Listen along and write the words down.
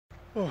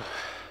Oh.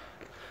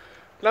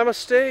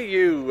 Namaste,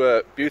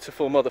 you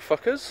beautiful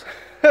motherfuckers.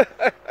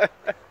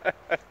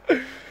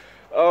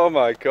 Oh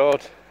my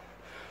god.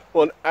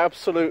 What an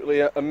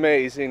absolutely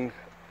amazing,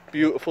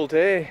 beautiful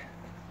day.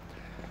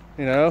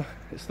 You know,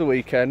 it's the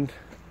weekend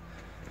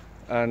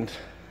and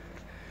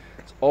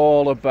it's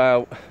all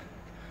about,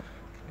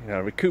 you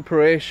know,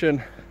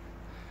 recuperation,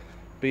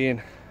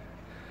 being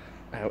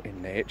out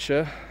in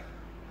nature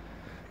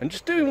and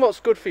just doing what's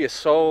good for your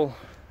soul.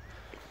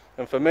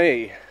 And for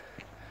me,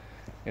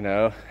 you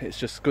know, it's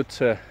just good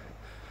to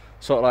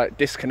sort of like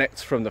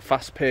disconnect from the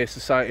fast-paced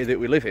society that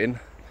we live in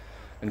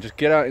and just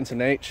get out into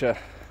nature,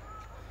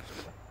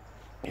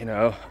 you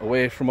know,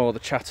 away from all the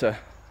chatter.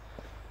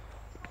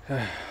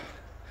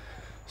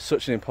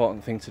 Such an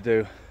important thing to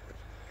do.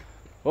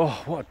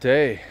 Oh, what a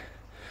day.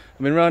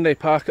 I'm in Roundhay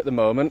Park at the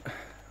moment,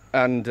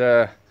 and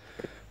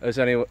as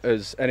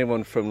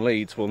anyone from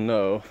Leeds will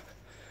know,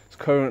 it's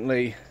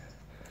currently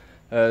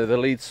the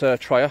Leeds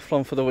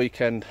triathlon for the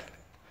weekend.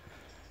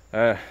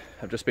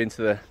 I've just been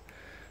to the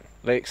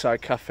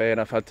Lakeside Cafe and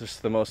I've had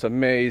just the most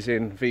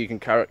amazing vegan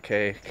carrot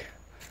cake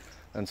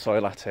and soy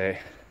latte,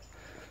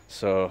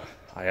 so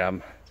I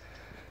am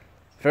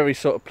very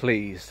sort of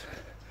pleased.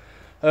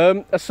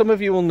 As some of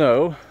you will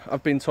know,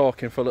 I've been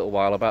talking for a little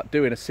while about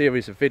doing a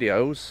series of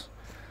videos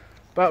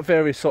about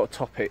various sort of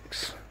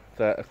topics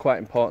that are quite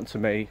important to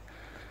me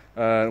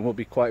and will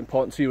be quite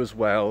important to you as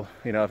well.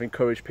 You know, I've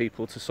encouraged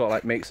people to sort of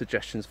like make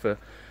suggestions for,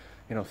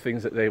 you know,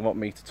 things that they want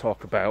me to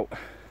talk about.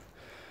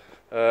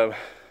 But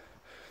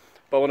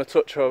I want to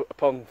touch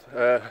upon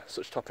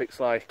such topics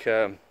like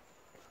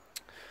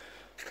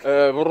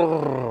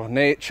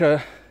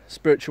nature,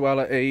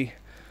 spirituality,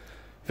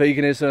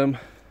 veganism,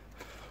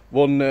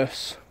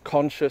 oneness,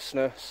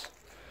 consciousness,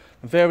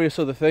 and various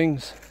other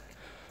things.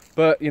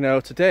 But, you know,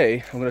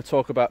 today I'm going to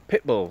talk about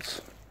Pitbulls,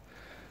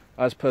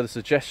 as per the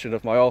suggestion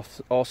of my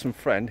awesome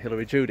friend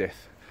Hilary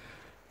Judith.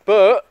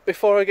 But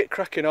before I get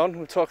cracking on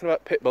with talking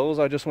about Pitbulls,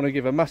 I just want to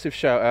give a massive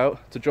shout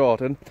out to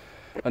Jordan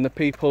and the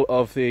people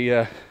of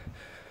the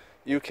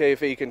UK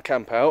Vegan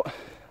Campout.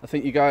 I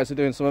think you guys are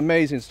doing some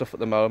amazing stuff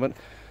at the moment,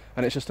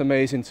 and it's just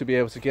amazing to be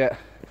able to get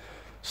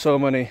so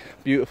many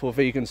beautiful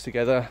vegans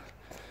together,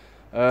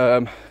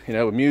 you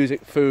know, with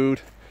music,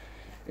 food,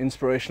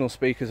 inspirational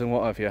speakers and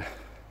what have you.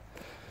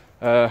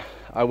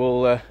 I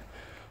will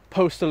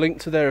post a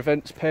link to their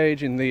events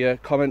page in the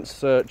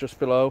comments just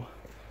below,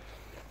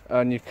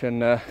 and you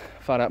can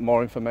find out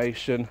more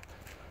information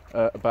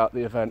about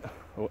the event.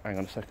 Oh, hang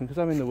on a second, because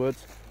I'm in the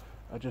woods.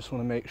 I just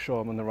want to make sure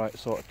I'm on the right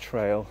sort of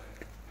trail.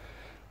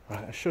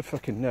 Right, I should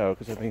fucking know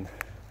because I've been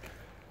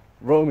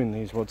roaming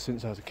these woods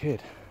since I was a kid.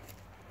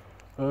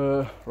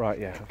 Right,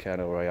 yeah, okay, I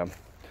know where I am.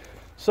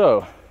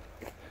 So,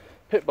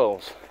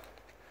 Pitbulls.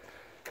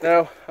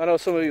 Now, I know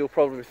some of you will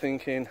probably be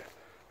thinking,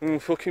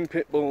 fucking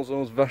Pitbulls,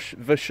 those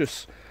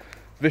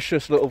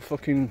vicious little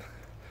fucking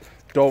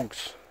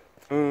dogs.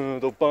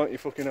 They'll bite your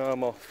fucking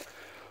arm off.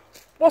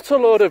 What a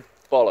load of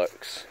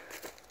bollocks.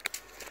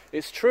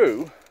 It's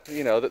true,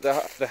 you know, that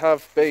there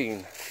have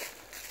been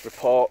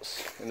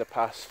reports in the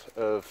past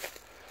of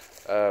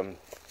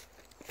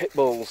pit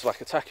bulls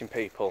like attacking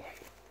people,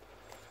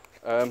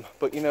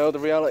 but you know, the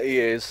reality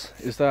is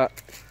that,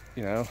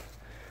 you know,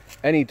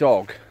 any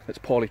dog that's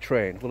poorly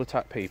trained will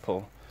attack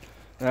people.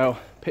 Now,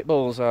 pit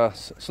bulls are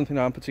something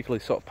I'm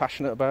particularly sort of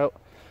passionate about.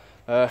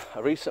 I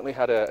recently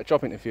had a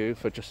job interview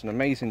for just an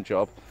amazing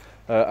job.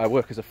 I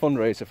work as a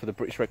fundraiser for the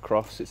British Red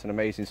Cross. It's an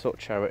amazing sort of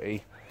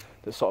charity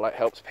that sort of like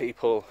helps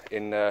people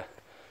in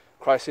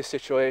crisis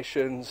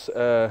situations,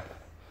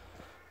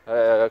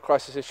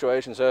 earthquakes,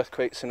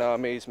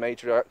 tsunamis,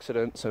 major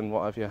accidents and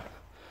what have you.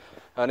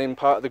 And in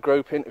part of the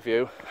group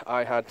interview,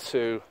 I had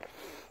to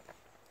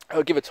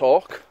give a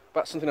talk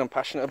about something I'm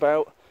passionate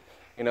about,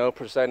 you know,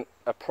 present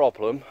a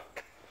problem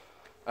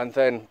and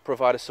then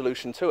provide a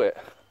solution to it.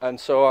 And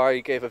so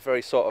I gave a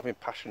very sort of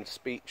impassioned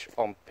speech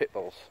on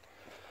Pitbulls.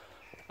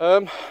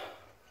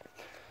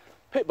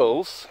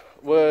 Pitbulls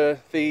were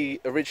the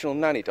original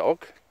nanny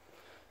dog,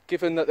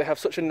 given that they have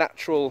such a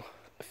natural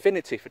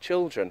affinity for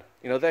children.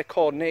 You know, their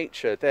core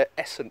nature, their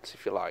essence,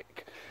 if you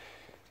like,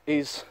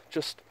 is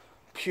just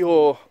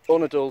pure,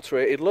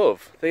 unadulterated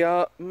love. They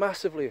are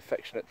massively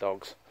affectionate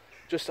dogs,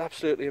 just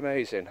absolutely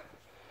amazing.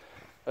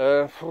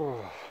 Just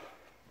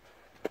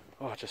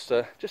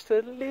a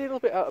little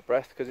bit out of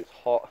breath because it's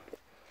hot,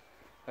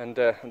 and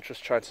I'm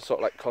just trying to sort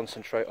of like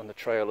concentrate on the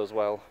trail as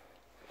well.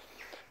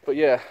 But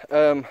yeah,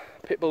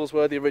 Pitbulls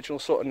were the original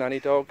sort of nanny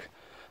dog.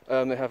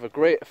 They have a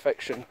great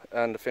affection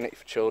and affinity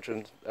for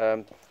children,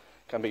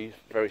 can be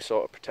very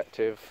sort of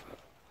protective.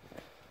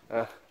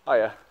 Hiya.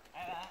 Hiya.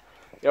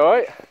 You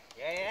alright?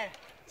 Yeah.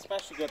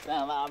 Especially good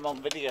now that I'm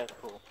on video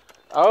call.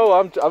 Oh,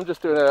 I'm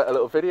just doing a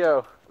little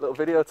video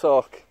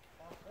talk.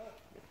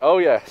 Oh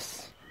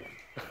yes.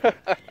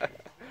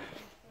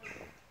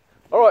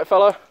 Alright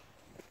fella.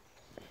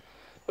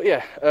 But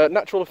yeah,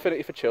 natural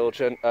affinity for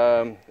children.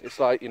 It's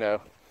like, you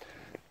know,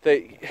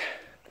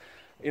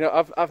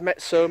 I've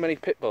met so many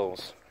pit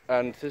bulls,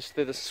 and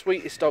they're the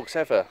sweetest dogs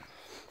ever.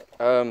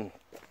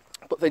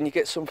 But then you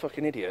get some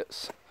fucking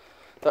idiots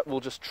that will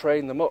just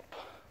train them up,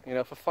 you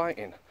know, for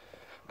fighting,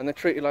 and they're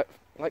treated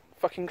like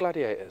fucking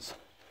gladiators.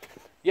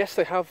 Yes,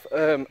 they have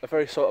a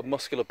very sort of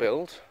muscular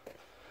build,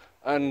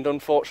 and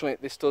unfortunately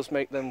this does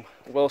make them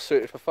well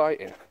suited for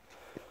fighting.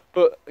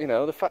 But you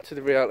know, the fact of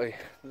the reality,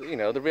 you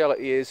know, the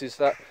reality is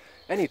that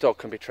any dog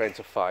can be trained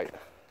to fight.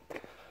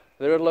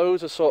 There are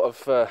loads of sort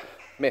of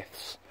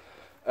myths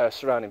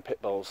surrounding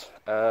pit bulls,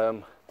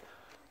 and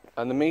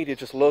the media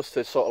just loves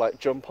to sort of like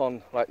jump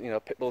on, like, you know,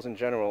 pit bulls in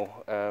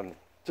general,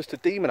 just to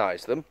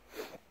demonise them.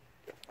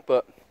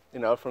 But you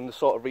know, from the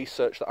sort of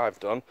research that I've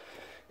done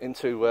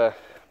into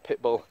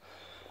pit bull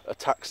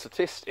attack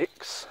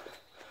statistics,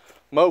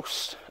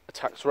 most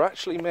attacks were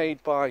actually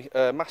made by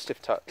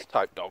mastiff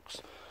type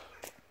dogs.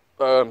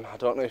 I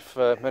don't know if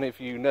many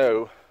of you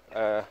know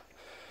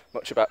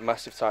much about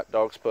mastiff type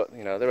dogs, but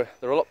you know, they're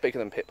a lot bigger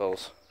than pit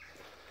bulls.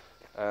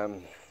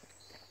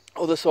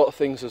 Other sort of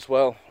things as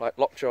well, like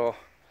lockjaw.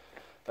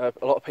 A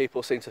lot of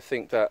people seem to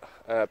think that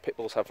pit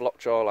bulls have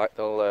lockjaw, like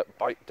they'll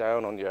bite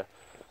down on your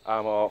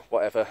arm or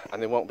whatever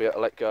and they won't be able to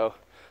let go.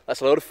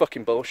 That's a load of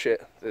fucking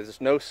bullshit. There's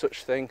no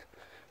such thing.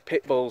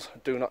 Pit bulls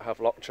do not have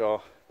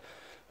lockjaw.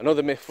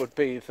 Another myth would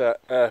be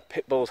that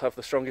pit bulls have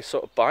the strongest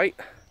sort of bite.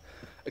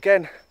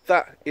 Again,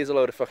 that is a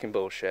load of fucking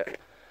bullshit.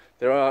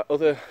 There are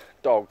other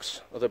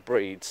dogs, other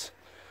breeds,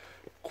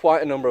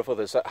 quite a number of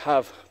others that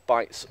have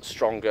bites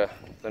stronger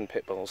than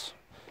pit bulls.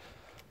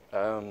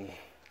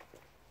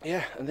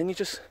 Yeah, and then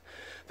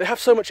they have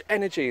so much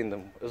energy in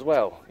them as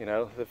well, you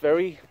know. They're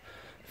very,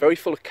 very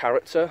full of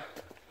character.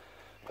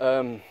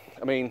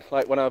 I mean,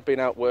 like when I've been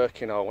out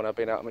working or when I've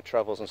been out on my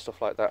travels and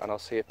stuff like that and I'll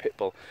see a pit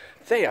bull,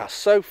 they are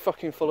so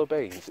fucking full of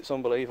beans, it's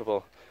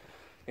unbelievable.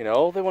 You know,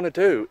 all they want to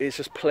do is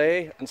just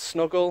play and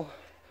snuggle.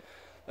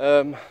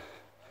 And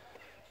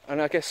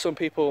I guess some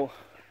people,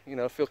 you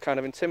know, feel kind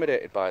of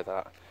intimidated by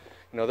that.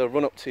 You know, they'll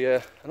run up to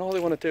you and all they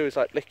want to do is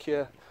like lick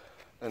you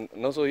and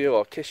nuzzle you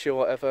or kiss you or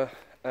whatever.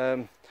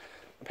 And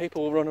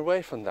people will run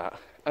away from that.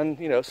 And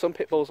you know, some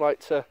pit bulls like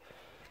to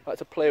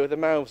play with their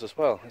mouths as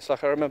well. It's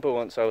like, I remember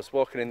once I was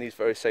walking in these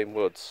very same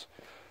woods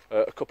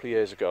a couple of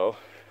years ago,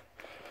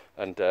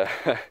 and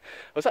I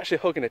was actually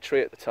hugging a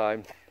tree at the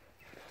time,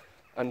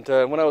 and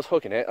when I was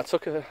hugging it I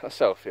took a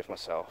selfie of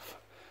myself,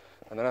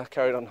 and then I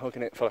carried on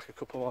hugging it for like a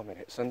couple more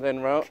minutes, and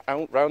then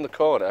round the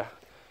corner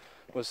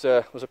was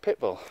a pit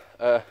bull,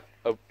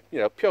 you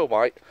know, pure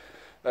white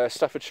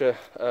Staffordshire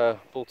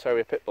Bull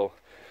Terrier pit bull,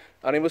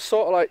 and he was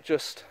sort of like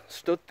just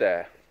stood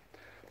there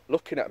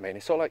looking at me, and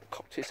he sort of like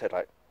cocked his head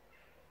like,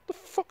 the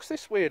fuck's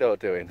this weirdo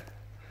doing?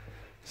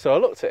 So I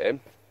looked at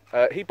him,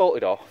 he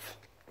bolted off,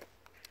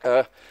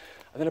 and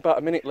then about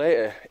a minute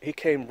later he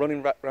came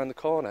running right round the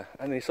corner,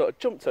 and he sort of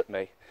jumped at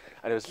me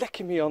and he was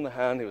licking me on the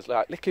hand, he was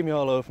like licking me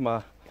all over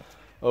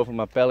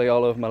my belly,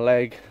 all over my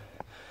leg,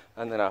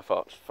 and then I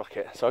thought, fuck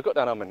it. So I got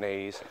down on my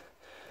knees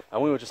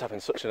and we were just having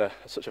such a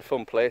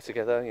fun play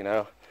together, you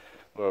know.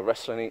 We were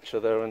wrestling each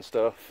other and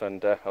stuff,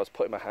 and I was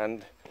putting my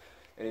hand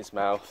in his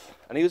mouth,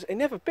 and he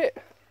never bit,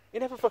 he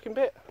never fucking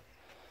bit.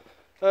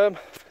 Oh,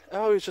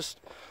 it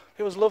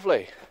was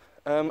lovely.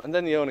 And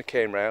then the owner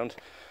came round.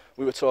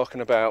 We were talking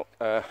about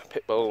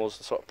pit bulls,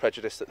 the sort of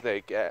prejudice that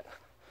they get.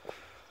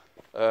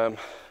 But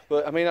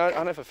I mean,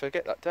 I never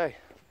forget that day.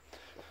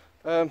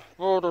 I'm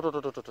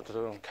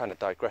kind of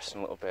digressing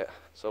a little bit.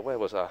 So where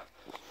was I?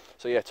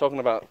 So yeah, talking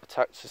about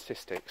attack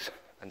statistics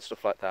and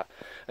stuff like that.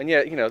 And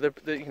yeah, you know,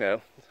 you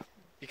know,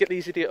 you get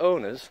these idiot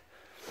owners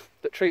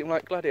that treat them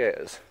like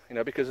gladiators, you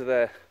know, because of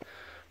their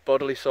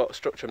bodily sort of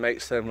structure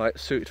makes them like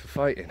suited for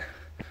fighting.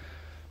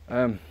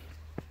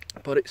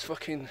 But it's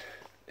fucking,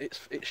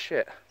 it's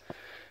shit.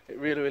 It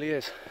really, really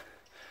is.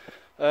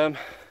 And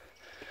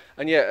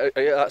yeah,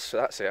 that's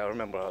it. I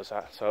remember where I was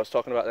at. So I was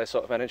talking about their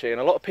sort of energy,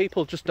 and a lot of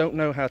people just don't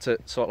know how to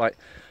sort of like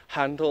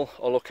handle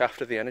or look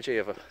after the energy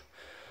of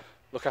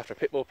look after a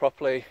pit bull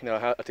properly. You know,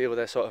 how to deal with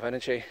their sort of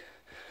energy.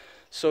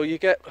 So you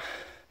get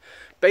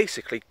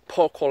basically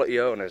poor quality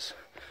owners.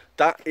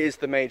 That is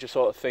the major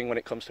sort of thing when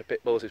it comes to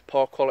pit bulls, is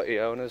poor quality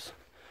owners.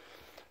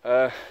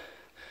 And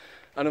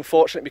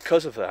unfortunately,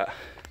 because of that,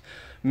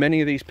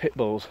 many of these pit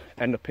bulls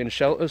end up in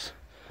shelters.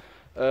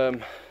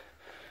 And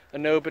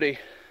nobody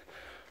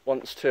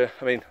wants to,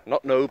 I mean,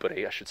 not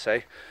nobody, I should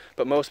say,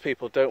 but most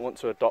people don't want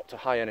to adopt a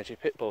high energy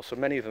pit bull, so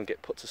many of them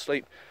get put to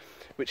sleep,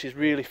 which is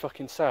really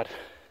fucking sad.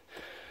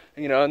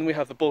 You know, and we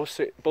have the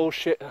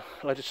bullshit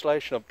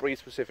legislation, or breed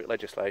specific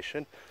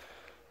legislation,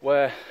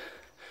 where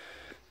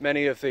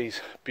many of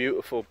these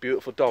beautiful,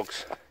 beautiful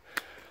dogs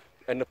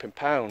end up in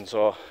pounds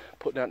or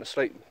put down to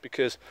sleep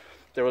because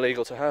they're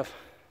illegal to have.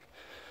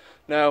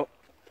 Now,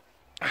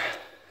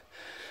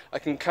 I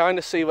can kind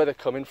of see where they're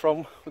coming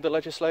from with the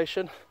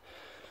legislation.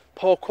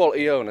 Poor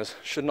quality owners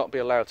should not be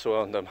allowed to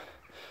own them.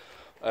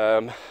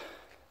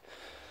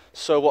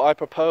 So what I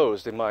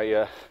proposed in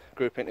my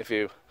group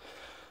interview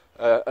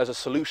as a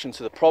solution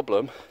to the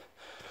problem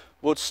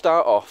would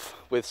start off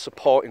with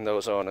supporting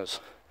those owners.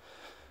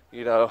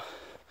 You know,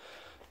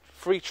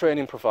 free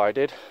training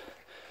provided,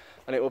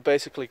 and it will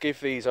basically give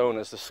these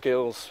owners the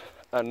skills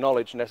and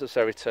knowledge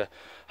necessary to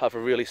have a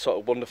really sort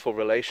of wonderful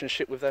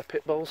relationship with their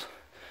pit bulls.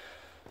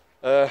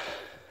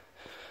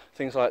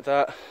 things like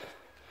that.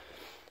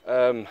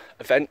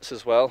 Events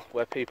as well,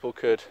 where people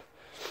could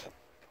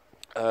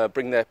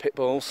bring their pit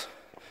bulls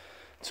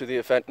to the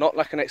event, not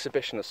like an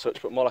exhibition as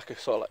such, but more like a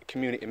sort of like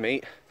community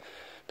meet.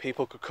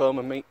 People could come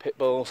and meet pit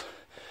bulls.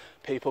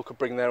 People could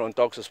bring their own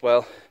dogs as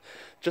well,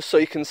 just so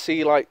you can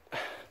see, like,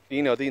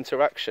 you know, the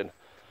interaction,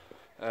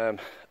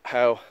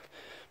 how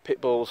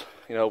pit bulls,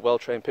 you know,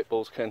 well-trained pit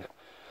bulls can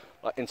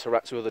like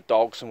interact with other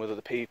dogs and with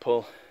other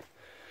people,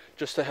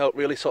 just to help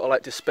really sort of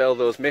like dispel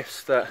those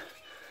myths that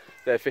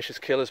they're vicious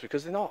killers,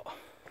 because they're not.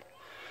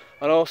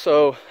 And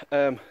also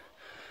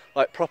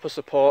like proper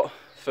support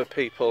for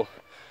people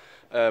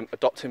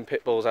adopting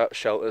pit bulls out of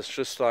shelters,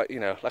 just like, you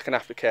know, like an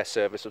aftercare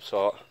service of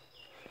sort,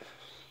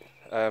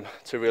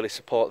 to really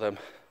support them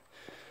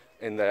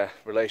in their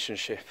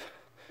relationship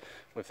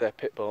with their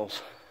pit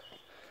bulls.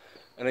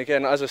 And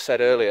again, as I said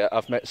earlier,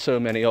 I've met so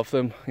many of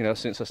them, you know,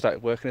 since I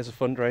started working as a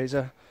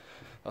fundraiser.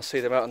 I'll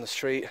see them out on the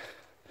street.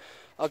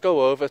 I'll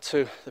go over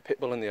to the pit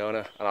bull and the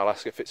owner and I'll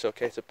ask if it's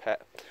okay to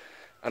pet.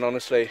 And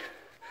honestly,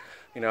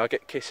 you know, I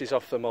get kisses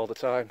off them all the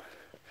time.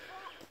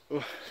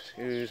 Ooh,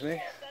 excuse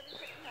me.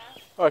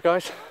 Alright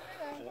guys.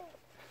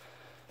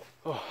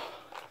 Oh.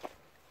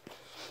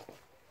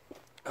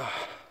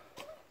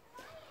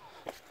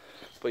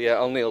 But yeah,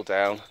 I'll kneel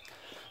down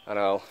and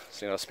I'll,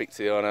 you know, speak to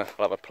the owner.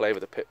 I'll have a play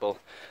with the pit bull,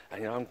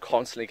 and you know, I'm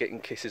constantly getting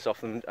kisses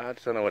off them. I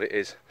don't know what it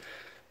is.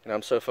 You know,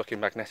 I'm so fucking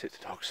magnetic to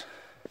dogs.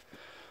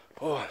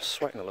 Oh, I'm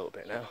sweating a little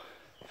bit now.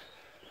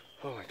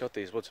 Oh my god,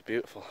 these woods are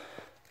beautiful.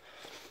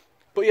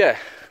 But yeah,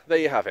 there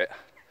you have it.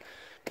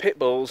 Pit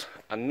bulls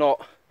are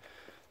not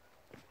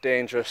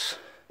dangerous,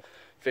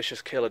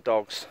 vicious killer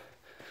dogs.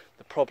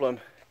 The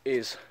problem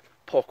is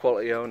poor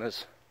quality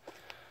owners.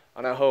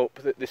 And I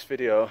hope that this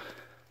video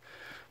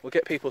will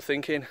get people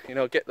thinking, you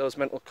know, get those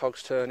mental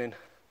cogs turning,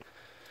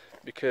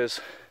 because,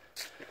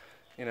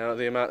 you know,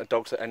 the amount of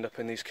dogs that end up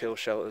in these kill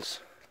shelters.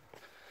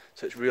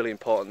 So it's really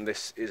important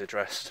this is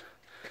addressed.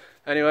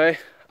 Anyway,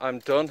 I'm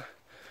done.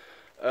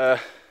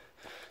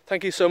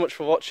 Thank you so much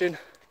for watching.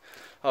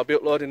 I'll be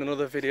uploading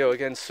another video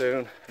again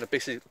soon, and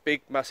a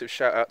big massive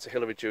shout out to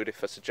Hilary Judy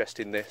for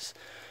suggesting this.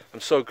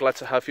 I'm so glad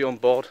to have you on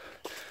board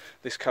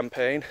this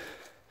campaign.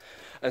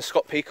 And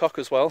Scott Peacock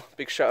as well,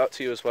 big shout out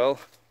to you as well.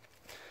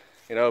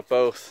 You know,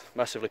 both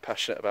massively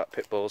passionate about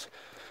pit bulls.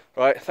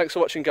 Right, thanks for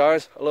watching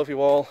guys, I love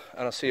you all,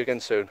 and I'll see you again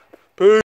soon. Peace!